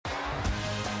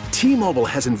T-Mobile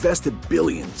has invested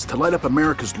billions to light up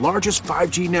America's largest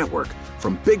 5G network,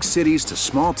 from big cities to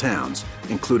small towns,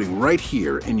 including right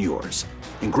here in yours.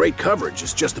 And great coverage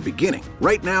is just the beginning.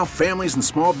 Right now, families and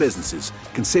small businesses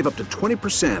can save up to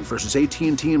 20% versus AT&T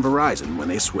and Verizon when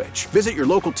they switch. Visit your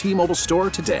local T-Mobile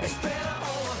store today.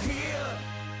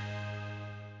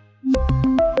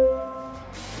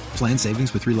 Plan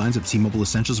savings with 3 lines of T-Mobile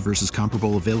Essentials versus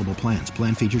comparable available plans.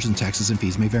 Plan features and taxes and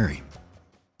fees may vary.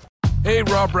 Hey,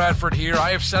 Rob Bradford here. I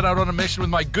have set out on a mission with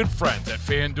my good friends at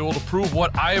FanDuel to prove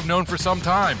what I have known for some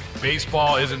time.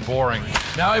 Baseball isn't boring.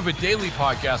 Now I have a daily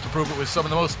podcast to prove it with some of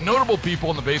the most notable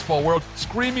people in the baseball world,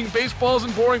 screaming baseball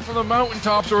isn't boring from the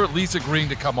mountaintops, or at least agreeing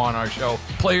to come on our show.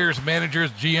 Players,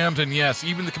 managers, GMs, and yes,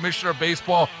 even the commissioner of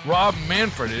baseball, Rob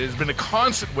Manfred. It has been a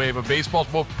constant wave of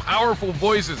baseball's most powerful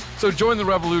voices. So join the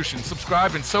revolution.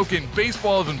 Subscribe and soak in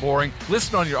Baseball Isn't Boring.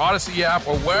 Listen on your Odyssey app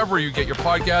or wherever you get your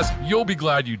podcast. You'll be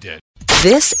glad you did.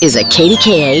 This is a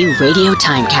KDKA radio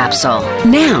time capsule.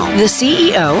 Now, the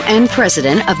CEO and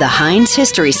president of the Heinz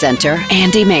History Center,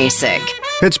 Andy Masek.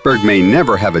 Pittsburgh may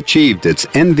never have achieved its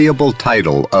enviable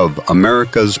title of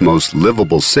America's most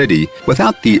livable city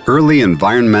without the early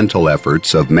environmental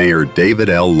efforts of Mayor David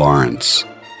L. Lawrence.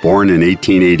 Born in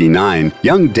 1889,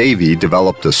 young Davy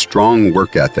developed a strong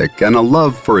work ethic and a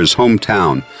love for his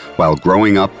hometown while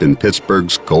growing up in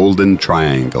Pittsburgh's Golden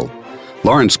Triangle.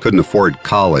 Lawrence couldn't afford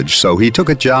college, so he took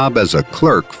a job as a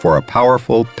clerk for a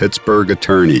powerful Pittsburgh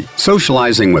attorney.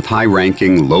 Socializing with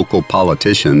high-ranking local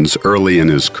politicians early in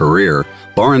his career,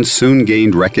 Lawrence soon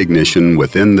gained recognition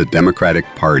within the Democratic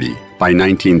Party. By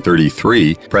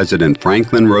 1933, President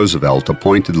Franklin Roosevelt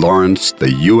appointed Lawrence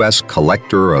the U.S.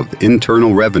 Collector of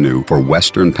Internal Revenue for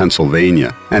Western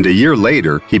Pennsylvania, and a year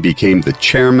later, he became the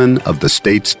chairman of the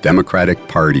state's Democratic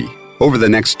Party. Over the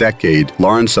next decade,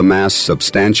 Lawrence amassed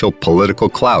substantial political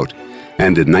clout,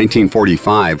 and in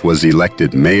 1945 was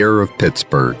elected mayor of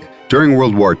Pittsburgh. During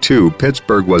World War II,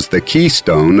 Pittsburgh was the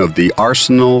keystone of the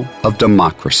arsenal of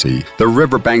democracy. The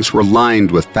riverbanks were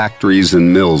lined with factories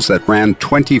and mills that ran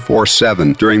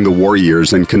 24/7 during the war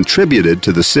years and contributed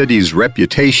to the city's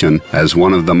reputation as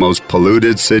one of the most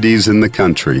polluted cities in the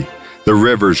country. The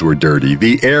rivers were dirty,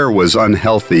 the air was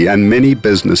unhealthy, and many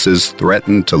businesses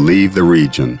threatened to leave the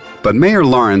region. But Mayor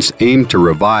Lawrence aimed to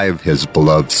revive his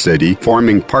beloved city,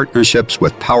 forming partnerships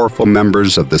with powerful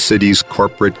members of the city's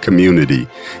corporate community,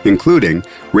 including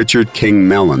Richard King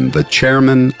Mellon, the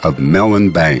chairman of Mellon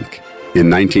Bank. In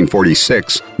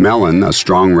 1946, Mellon, a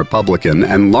strong Republican,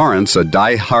 and Lawrence, a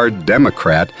die-hard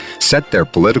Democrat, set their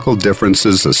political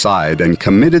differences aside and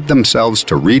committed themselves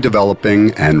to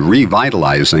redeveloping and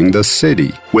revitalizing the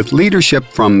city. With leadership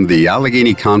from the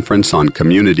Allegheny Conference on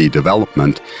Community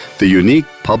Development, the unique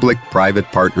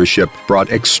public-private partnership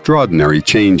brought extraordinary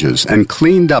changes and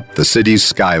cleaned up the city's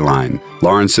skyline.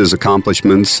 Lawrence's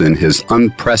accomplishments in his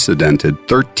unprecedented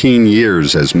 13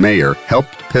 years as mayor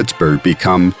helped Pittsburgh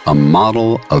become a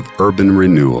model of urban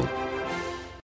renewal.